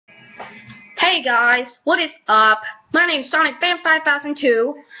Hey guys, what is up? My name is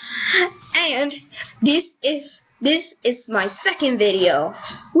SonicFan5002, and this is my second video.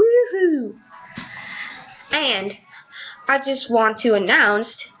 Woohoo! And I just want to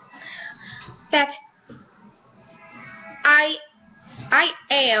announce that I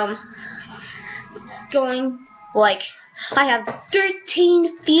am going, I have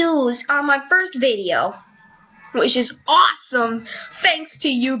 13 views on my first video, which is awesome, thanks to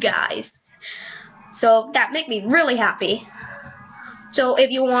you guys. So that makes me really happy. So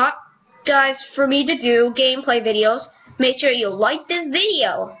if you want, guys, for me to do gameplay videos, make sure you like this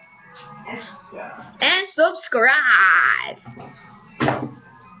video. And subscribe.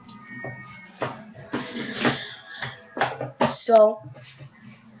 So,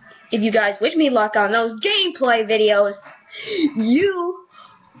 if you guys wish me luck on those gameplay videos, you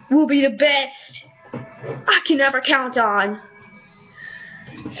will be the best I can ever count on.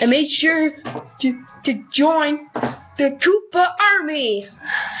 And make sure to join the Koopa Army.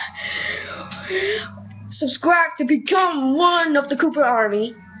 Subscribe to become one of the Koopa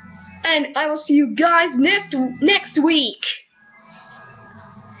Army. And I will see you guys next week.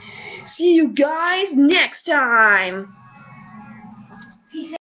 See you guys next time.